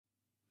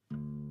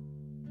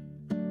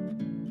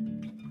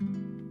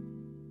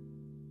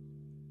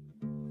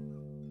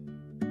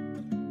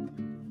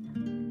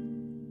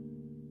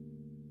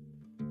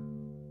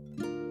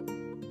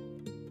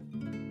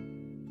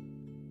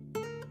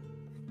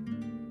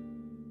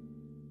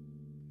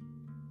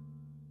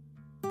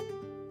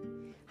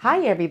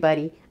Hi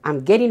everybody,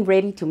 I'm getting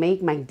ready to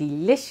make my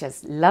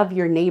delicious Love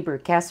Your Neighbor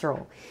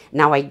Casserole.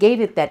 Now I gave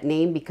it that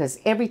name because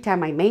every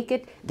time I make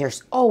it,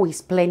 there's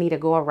always plenty to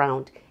go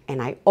around and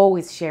I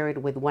always share it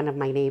with one of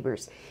my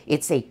neighbors.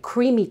 It's a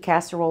creamy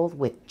casserole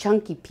with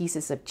chunky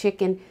pieces of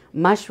chicken,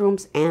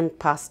 mushrooms, and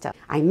pasta.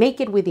 I make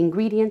it with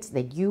ingredients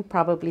that you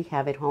probably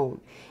have at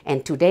home.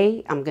 And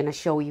today I'm going to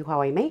show you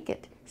how I make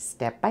it,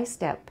 step by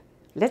step.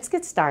 Let's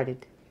get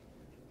started.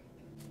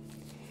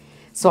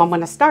 So I'm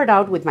going to start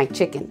out with my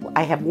chicken.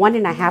 I have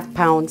 1.5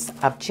 pounds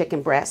of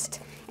chicken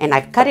breast and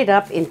I've cut it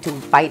up into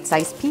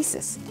bite-sized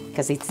pieces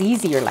because it's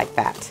easier like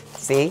that.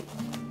 See?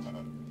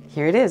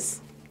 Here it is.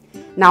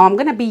 Now I'm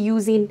going to be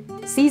using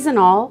season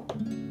all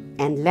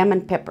and lemon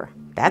pepper.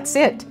 That's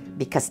it,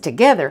 because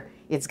together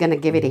it's going to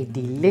give it a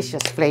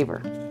delicious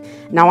flavor.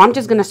 Now I'm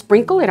just going to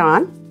sprinkle it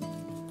on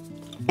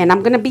and I'm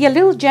going to be a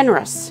little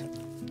generous.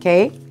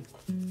 Okay?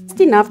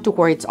 Just enough to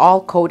where it's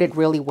all coated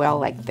really well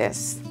like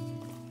this.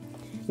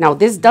 Now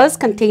this does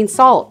contain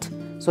salt,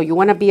 so you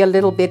want to be a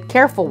little bit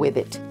careful with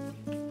it.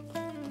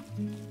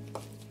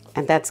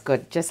 And that's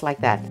good, just like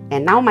that.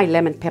 And now my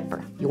lemon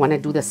pepper. You want to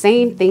do the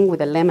same thing with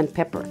the lemon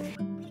pepper.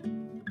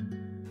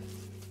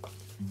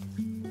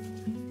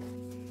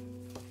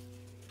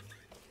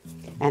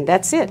 And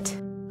that's it.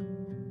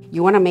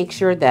 You want to make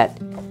sure that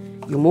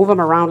you move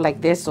them around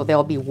like this so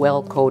they'll be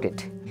well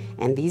coated.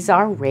 And these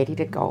are ready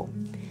to go.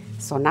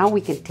 So now we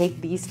can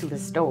take these to the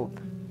stove.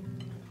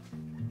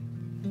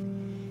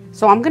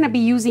 So I'm going to be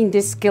using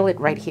this skillet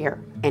right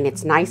here, and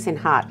it's nice and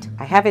hot.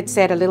 I have it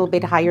set a little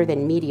bit higher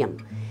than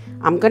medium.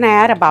 I'm going to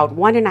add about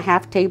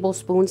 1.5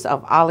 tablespoons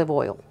of olive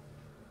oil.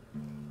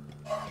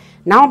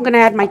 Now I'm going to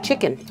add my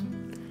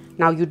chicken.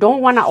 Now you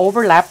don't want to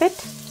overlap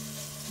it.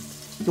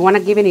 You want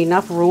to give it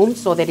enough room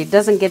so that it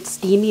doesn't get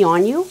steamy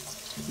on you,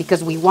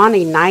 because we want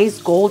a nice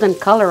golden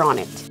color on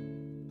it.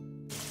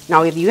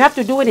 Now if you have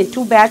to do it in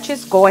 2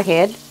 batches, go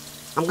ahead.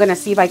 I'm going to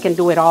see if I can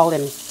do it all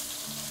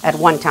at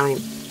one time.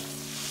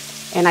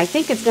 And I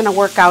think it's going to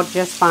work out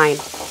just fine.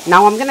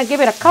 Now I'm going to give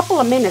it a couple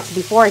of minutes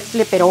before I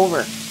flip it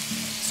over,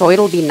 so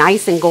it'll be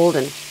nice and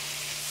golden.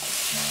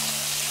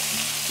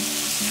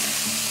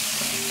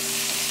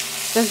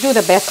 Just do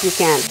the best you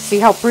can. See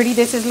how pretty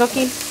this is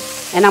looking?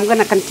 And I'm going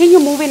to continue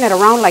moving it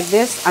around like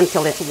this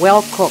until it's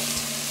well cooked.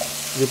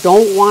 You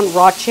don't want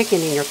raw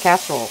chicken in your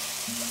casserole.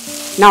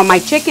 Now my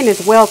chicken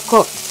is well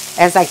cooked.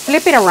 As I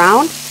flip it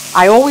around,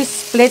 I always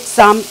split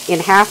some in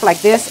half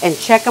like this and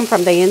check them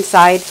from the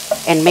inside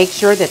and make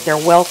sure that they're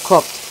well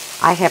cooked.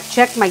 I have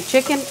checked my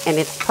chicken and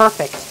it's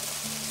perfect.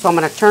 So I'm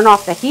going to turn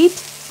off the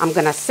heat. I'm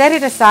going to set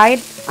it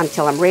aside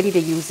until I'm ready to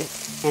use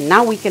it. And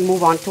now we can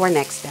move on to our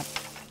next step.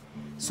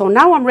 So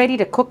now I'm ready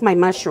to cook my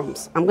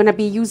mushrooms. I'm going to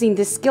be using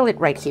this skillet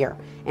right here.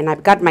 And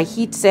I've got my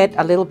heat set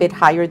a little bit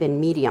higher than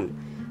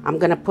medium. I'm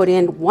going to put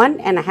in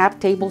 1.5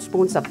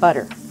 tablespoons of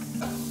butter.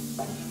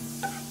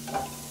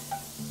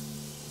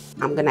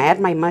 I'm going to add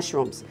my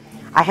mushrooms.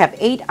 I have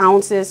 8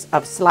 ounces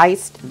of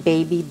sliced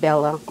baby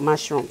Bella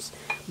mushrooms,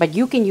 but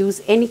you can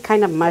use any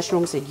kind of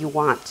mushrooms that you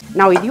want.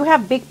 Now, if you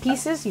have big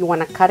pieces, you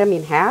want to cut them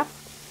in half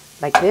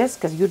like this,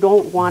 because you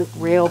don't want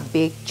real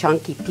big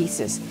chunky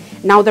pieces.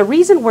 Now, the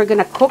reason we're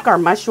going to cook our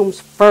mushrooms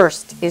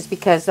first is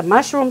because the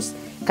mushrooms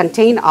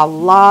contain a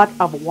lot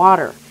of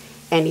water.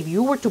 And if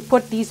you were to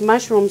put these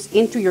mushrooms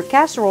into your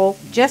casserole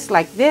just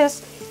like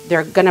this,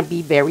 they're going to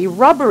be very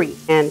rubbery.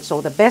 And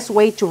so the best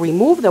way to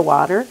remove the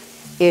water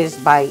is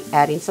by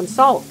adding some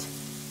salt.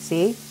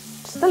 See?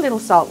 Just a little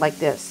salt like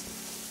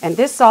this. And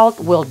this salt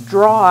will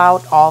draw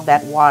out all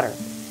that water.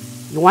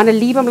 You want to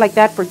leave them like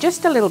that for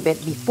just a little bit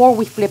before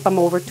we flip them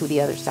over to the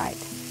other side.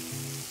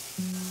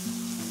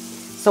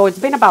 So it's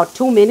been about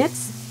 2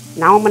 minutes.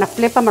 Now I'm going to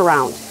flip them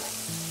around.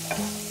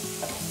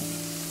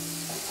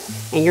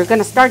 And you're going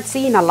to start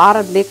seeing a lot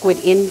of liquid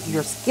in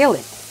your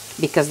skillet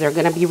because they're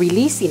going to be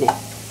releasing it.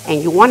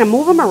 And you want to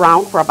move them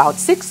around for about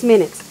 6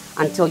 minutes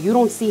until you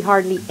don't see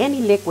hardly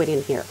any liquid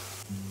in here.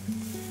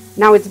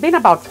 Now it's been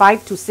about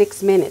 5 to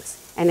 6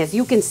 minutes, and as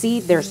you can see,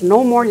 there's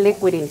no more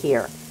liquid in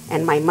here,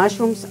 and my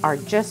mushrooms are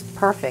just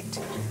perfect.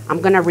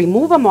 I'm going to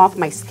remove them off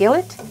my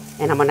skillet,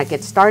 and I'm going to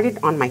get started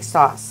on my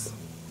sauce.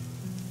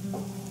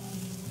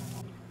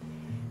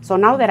 So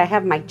now that I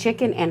have my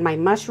chicken and my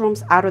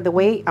mushrooms out of the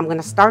way, I'm going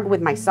to start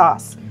with my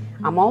sauce.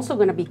 I'm also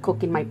going to be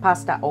cooking my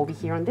pasta over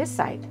here on this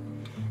side.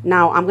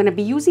 Now I'm going to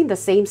be using the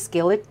same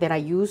skillet that I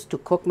used to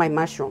cook my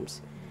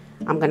mushrooms.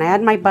 I'm going to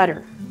add my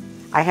butter.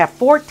 I have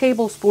 4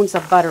 tablespoons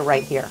of butter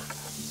right here.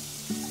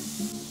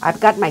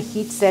 I've got my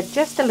heat set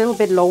just a little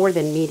bit lower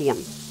than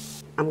medium.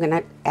 I'm going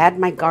to add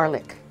my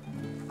garlic.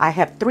 I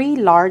have 3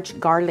 large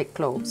garlic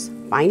cloves,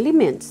 finely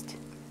minced.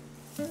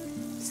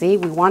 See,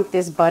 we want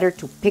this butter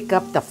to pick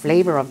up the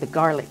flavor of the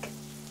garlic.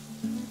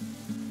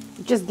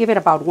 Just give it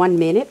about 1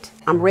 minute.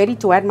 I'm ready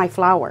to add my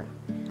flour.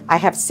 I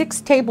have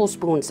 6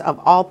 tablespoons of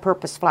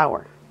all-purpose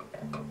flour.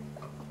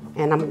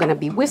 And I'm going to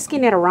be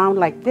whisking it around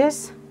like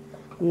this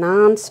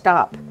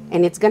non-stop,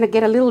 and it's going to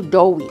get a little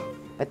doughy,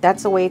 but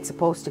that's the way it's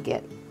supposed to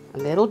get, a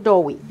little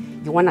doughy.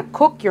 You want to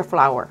cook your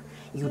flour.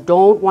 You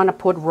don't want to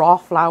put raw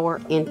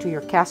flour into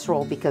your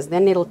casserole because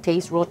then it'll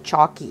taste real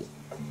chalky.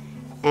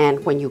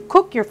 And when you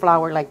cook your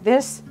flour like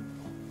this,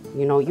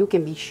 you know, you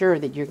can be sure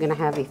that you're going to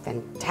have a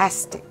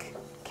fantastic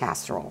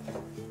casserole.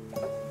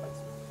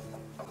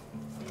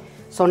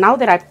 So now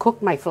that I've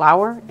cooked my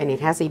flour and it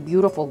has a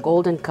beautiful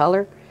golden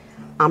color,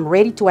 I'm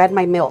ready to add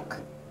my milk.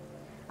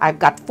 I've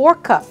got 4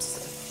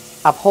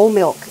 cups of whole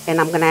milk, and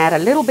I'm going to add a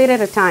little bit at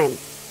a time.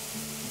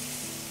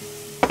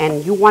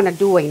 And you want to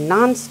do a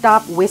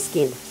non-stop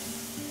whisking.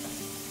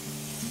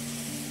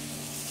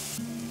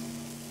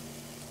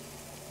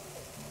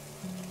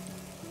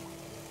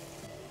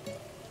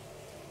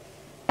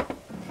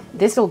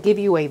 This will give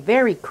you a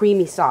very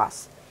creamy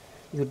sauce.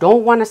 You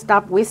don't want to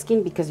stop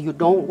whisking because you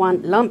don't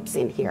want lumps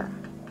in here.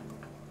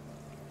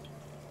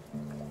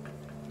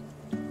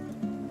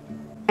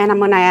 And I'm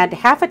going to add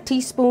half a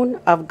teaspoon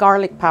of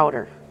garlic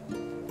powder,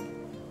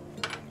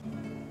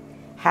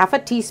 half a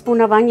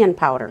teaspoon of onion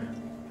powder.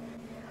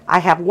 I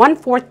have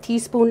 1/4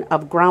 teaspoon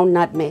of ground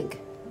nutmeg.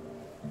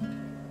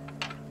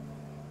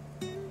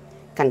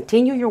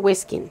 Continue your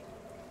whisking.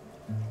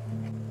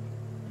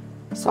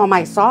 So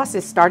my sauce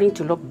is starting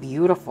to look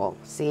beautiful.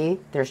 See,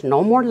 there's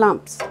no more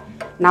lumps.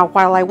 Now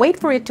while I wait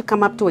for it to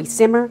come up to a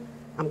simmer,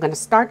 I'm going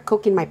to start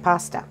cooking my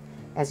pasta.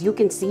 As you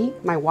can see,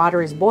 my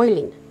water is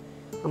boiling.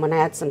 I'm going to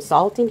add some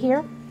salt in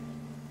here.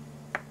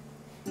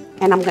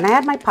 And I'm going to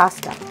add my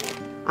pasta.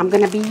 I'm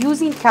going to be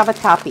using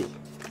Cavatappi.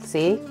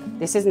 See,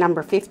 this is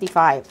number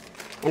 55.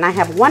 And I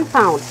have 1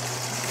 pound.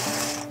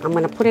 I'm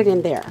going to put it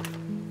in there.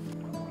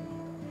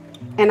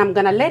 And I'm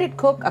going to let it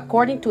cook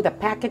according to the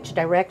package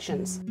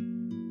directions.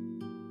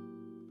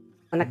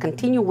 I'm going to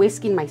continue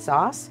whisking my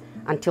sauce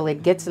until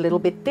it gets a little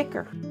bit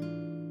thicker.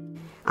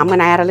 I'm going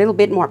to add a little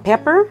bit more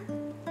pepper.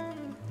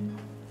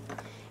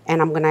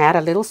 And I'm going to add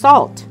a little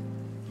salt.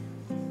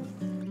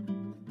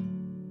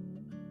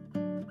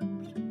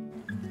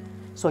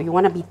 So you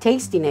want to be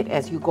tasting it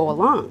as you go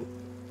along.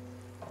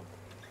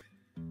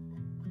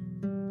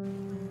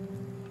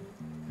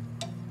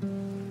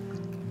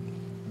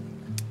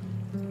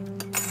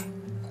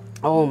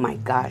 Oh my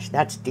gosh,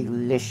 that's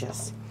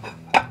delicious.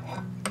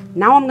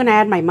 Now I'm going to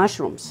add my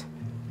mushrooms.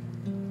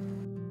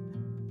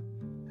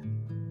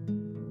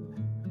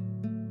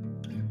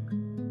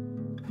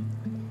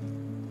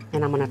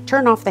 And I'm going to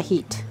turn off the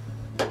heat.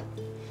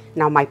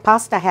 Now my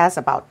pasta has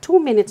about 2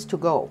 minutes to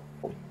go.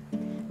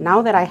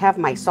 Now that I have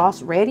my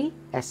sauce ready,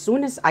 as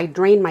soon as I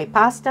drain my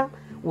pasta,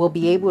 we'll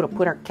be able to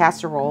put our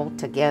casserole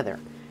together.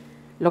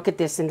 Look at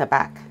this in the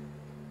back.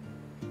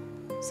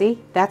 See,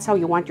 that's how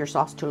you want your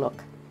sauce to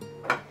look.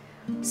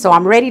 So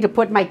I'm ready to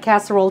put my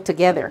casserole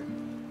together.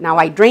 Now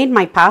I drained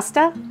my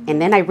pasta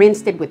and then I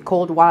rinsed it with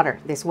cold water.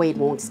 This way it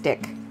won't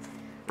stick.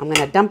 I'm going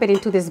to dump it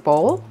into this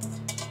bowl.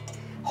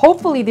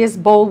 Hopefully this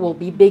bowl will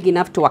be big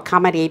enough to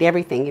accommodate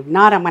everything. If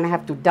not, I'm going to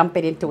have to dump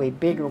it into a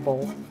bigger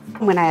bowl.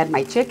 I'm going to add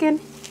my chicken.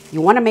 You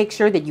want to make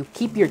sure that you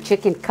keep your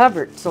chicken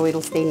covered so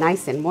it'll stay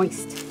nice and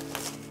moist.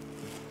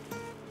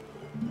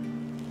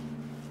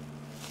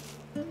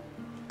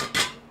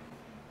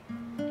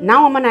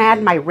 Now I'm going to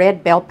add my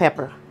red bell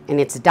pepper, and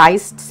it's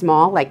diced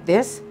small like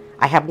this.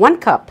 I have 1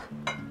 cup.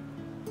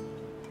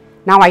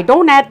 Now I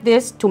don't add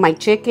this to my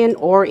chicken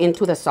or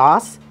into the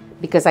sauce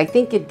because I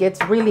think it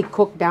gets really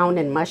cooked down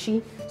and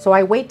mushy. So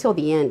I wait till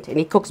the end and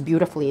it cooks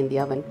beautifully in the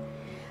oven.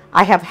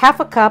 I have half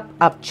a cup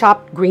of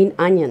chopped green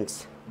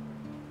onions.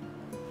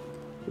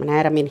 I'm gonna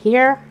add them in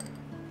here.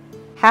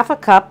 Half a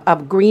cup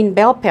of green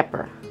bell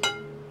pepper.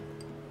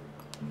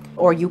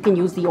 Or you can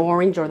use the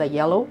orange or the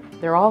yellow.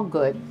 They're all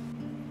good.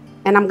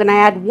 And I'm gonna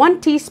add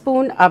 1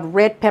 teaspoon of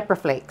red pepper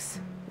flakes.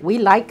 We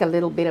like a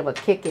little bit of a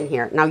kick in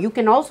here. Now you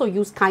can also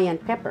use cayenne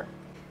pepper.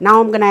 Now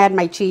I'm gonna add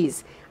my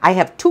cheese. I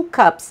have 2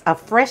 cups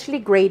of freshly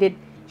grated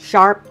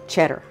sharp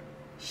cheddar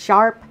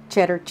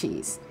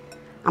cheese.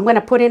 I'm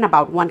gonna put in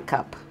about 1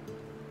 cup.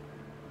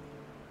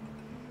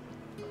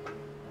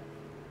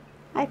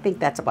 I think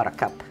that's about a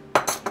cup.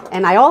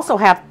 And I also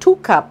have 2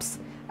 cups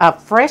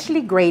of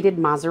freshly grated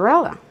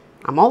mozzarella.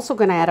 I'm also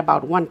gonna add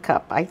about 1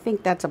 cup. I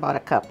think that's about a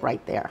cup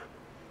right there.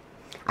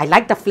 I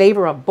like the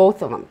flavor of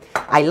both of them.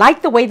 I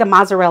like the way the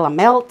mozzarella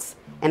melts,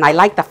 and I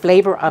like the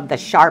flavor of the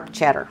sharp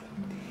cheddar.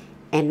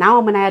 And now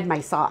I'm going to add my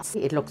sauce.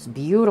 It looks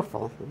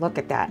beautiful. Look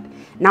at that.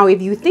 Now,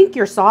 if you think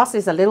your sauce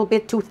is a little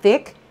bit too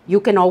thick, you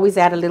can always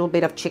add a little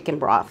bit of chicken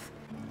broth.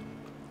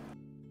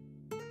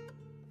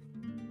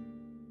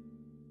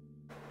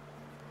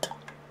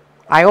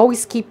 I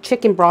always keep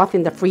chicken broth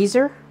in the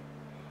freezer,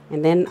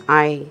 and then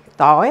I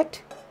thaw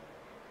it.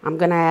 I'm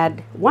going to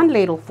add 1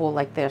 ladleful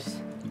like this.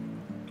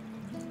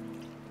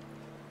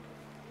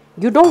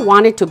 You don't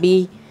want it to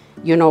be,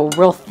 you know,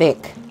 real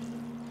thick,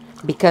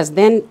 because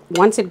then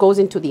once it goes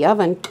into the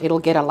oven, it'll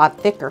get a lot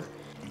thicker.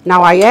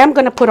 Now I am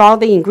going to put all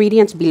the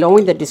ingredients below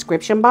in the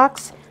description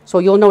box, so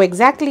you'll know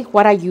exactly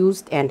what I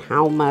used and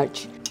how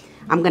much.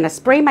 I'm going to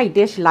spray my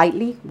dish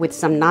lightly with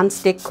some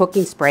non-stick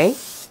cooking spray.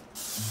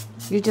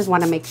 You just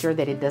want to make sure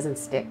that it doesn't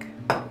stick.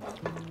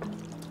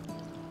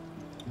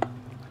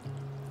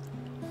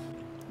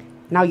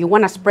 Now you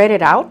want to spread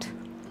it out.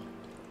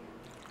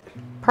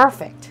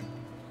 Perfect.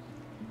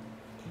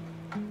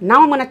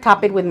 Now I'm going to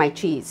top it with my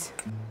cheese.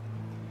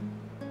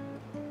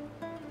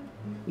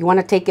 You want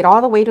to take it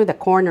all the way to the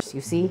corners,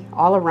 you see,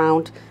 all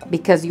around,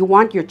 because you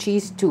want your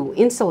cheese to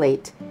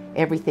insulate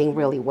everything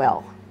really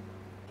well.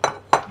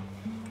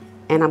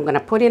 And I'm going to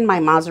put in my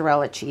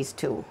mozzarella cheese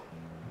too.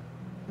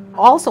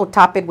 Also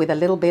top it with a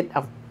little bit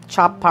of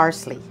chopped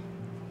parsley.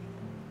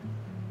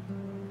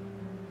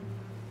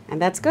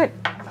 And that's good.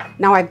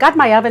 Now I've got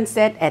my oven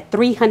set at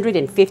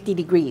 350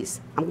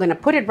 degrees. I'm going to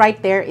put it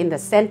right there in the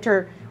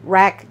center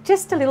rack,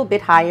 just a little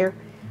bit higher,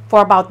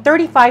 for about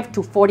 35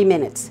 to 40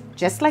 minutes,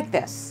 just like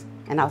this.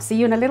 And I'll see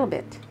you in a little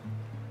bit.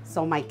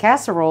 So my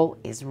casserole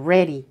is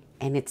ready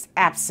and it's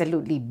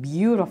absolutely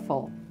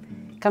beautiful.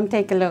 Come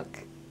take a look.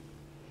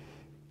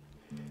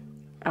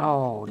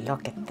 Oh,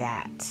 look at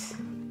that.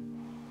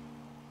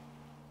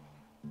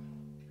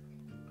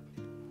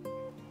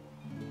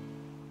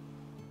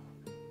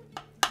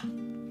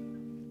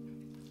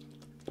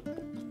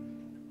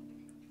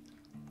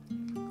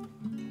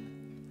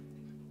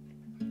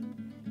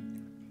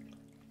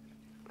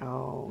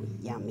 Oh,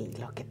 yummy,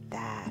 look at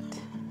that.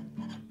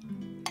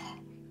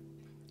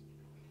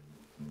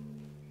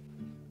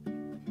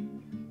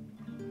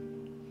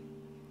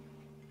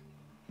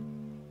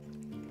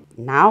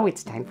 Now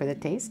it's time for the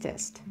taste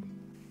test.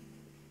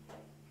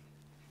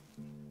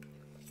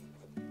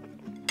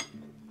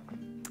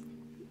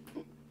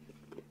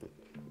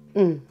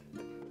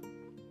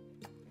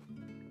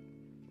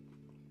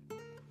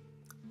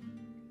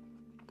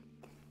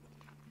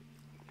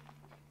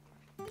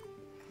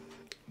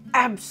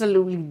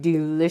 Absolutely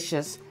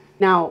delicious.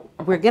 Now,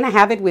 we're gonna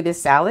have it with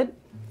this salad.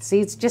 See,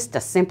 it's just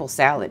a simple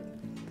salad,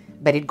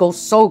 but it goes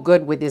so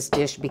good with this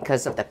dish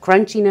because of the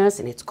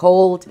crunchiness and it's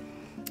cold.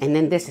 And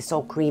then this is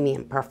so creamy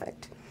and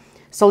perfect.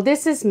 So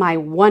this is my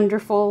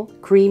wonderful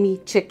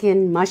creamy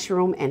chicken,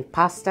 mushroom, and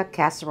pasta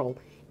casserole,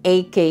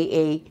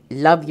 aka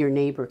Love Your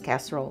Neighbor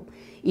Casserole.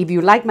 If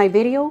you like my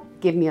video,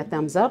 give me a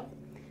thumbs up,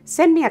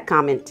 send me a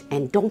comment,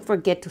 and don't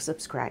forget to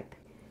subscribe.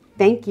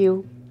 Thank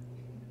you.